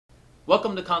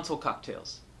Welcome to Console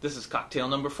Cocktails. This is cocktail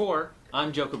number 4.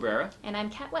 I'm Joe Cabrera. And I'm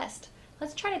Kat West.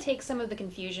 Let's try to take some of the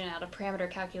confusion out of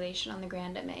parameter calculation on the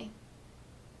grandMA.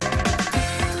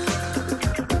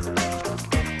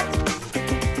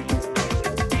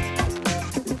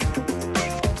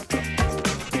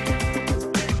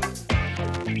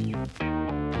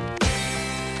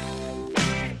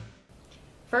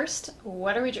 First,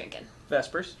 what are we drinking?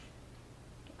 Vespers.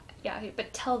 Yeah,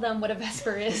 but tell them what a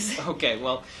Vesper is. Okay,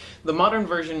 well, the modern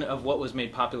version of what was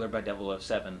made popular by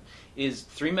 007 is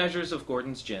 3 measures of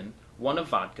Gordon's gin, 1 of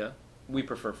vodka, we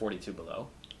prefer 42 below,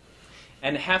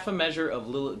 and half a measure of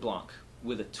Lillet Blanc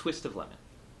with a twist of lemon.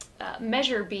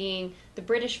 Measure being the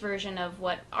British version of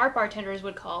what our bartenders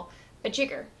would call a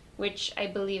jigger, which I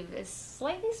believe is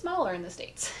slightly smaller in the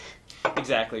States.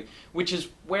 Exactly, which is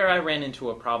where I ran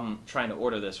into a problem trying to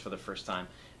order this for the first time.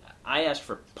 I asked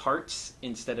for parts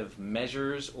instead of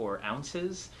measures or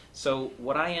ounces, so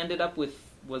what I ended up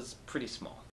with was pretty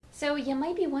small. So you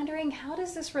might be wondering, how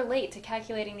does this relate to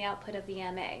calculating the output of the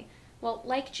MA? Well,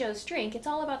 like Joe's drink, it's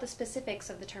all about the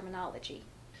specifics of the terminology.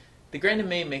 The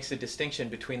grandMA makes a distinction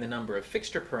between the number of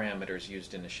fixture parameters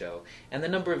used in a show and the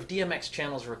number of DMX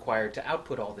channels required to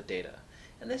output all the data,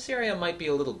 and this area might be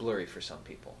a little blurry for some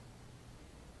people.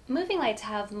 Moving lights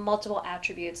have multiple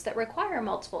attributes that require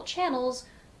multiple channels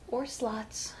or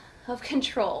slots of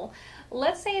control.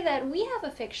 Let's say that we have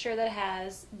a fixture that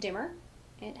has dimmer,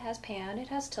 it has pan, it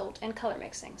has tilt, and color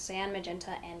mixing, cyan,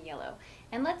 magenta, and yellow.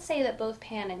 And let's say that both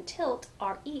pan and tilt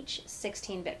are each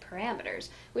 16-bit parameters,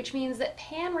 which means that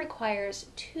pan requires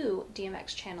 2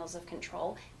 DMX channels of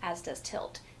control, as does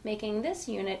tilt, making this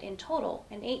unit in total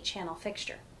an 8-channel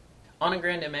fixture. On a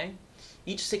grandMA,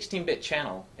 each 16-bit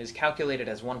channel is calculated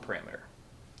as 1 parameter.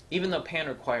 Even though pan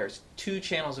requires 2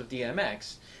 channels of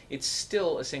DMX, it's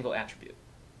still a single attribute,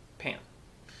 pan.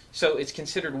 So it's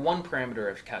considered 1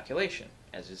 parameter of calculation,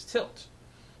 as is tilt.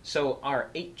 So our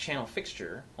 8-channel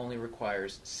fixture only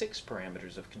requires 6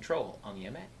 parameters of control on the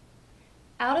MA.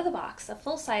 Out of the box, a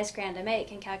full-size grandMA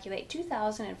can calculate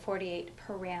 2,048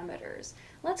 parameters.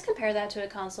 Let's compare that to a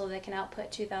console that can output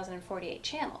 2,048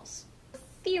 channels.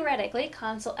 Theoretically,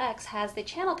 Console X has the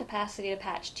channel capacity to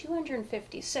patch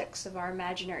 256 of our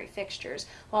imaginary fixtures,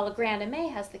 while a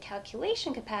grandMA has the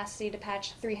calculation capacity to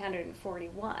patch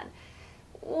 341.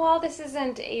 While this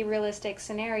isn't a realistic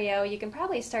scenario, you can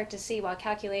probably start to see why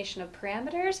calculation of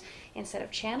parameters instead of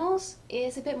channels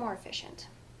is a bit more efficient.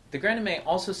 The grandMA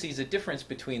also sees a difference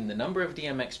between the number of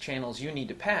DMX channels you need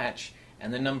to patch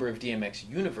and the number of DMX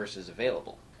universes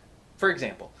available. For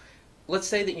example, let's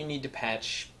say that you need to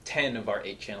patch 10 of our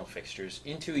 8-channel fixtures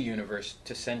into a universe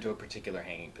to send to a particular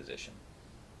hanging position.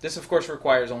 This of course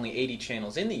requires only 80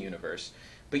 channels in the universe,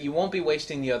 but you won't be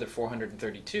wasting the other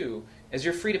 432, as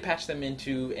you're free to patch them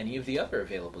into any of the other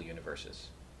available universes.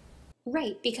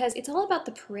 Right, because it's all about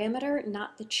the parameter,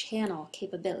 not the channel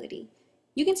capability.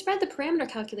 You can spread the parameter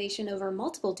calculation over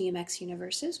multiple DMX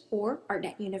universes, or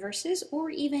ArtNet universes, or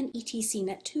even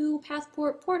ETCnet2,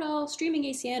 Pathport, Portal, Streaming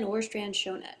ACN, or Strand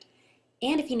ShowNet.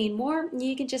 And if you need more,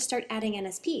 you can just start adding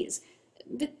NSPs.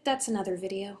 That's another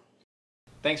video.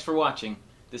 Thanks for watching.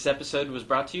 This episode was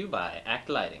brought to you by Act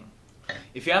Lighting.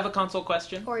 If you have a console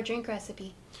question Or a drink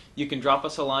recipe, you can drop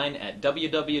us a line at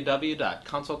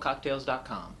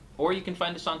www.consolecocktails.com, or you can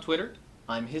find us on Twitter.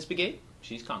 I'm Hisbigate,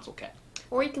 she's ConsoleCat.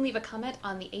 or you can leave a comment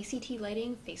on the ACT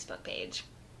Lighting Facebook page.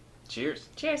 Cheers.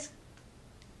 Cheers!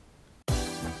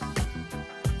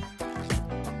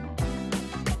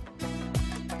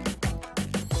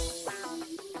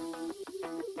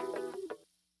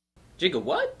 Jigga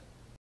what?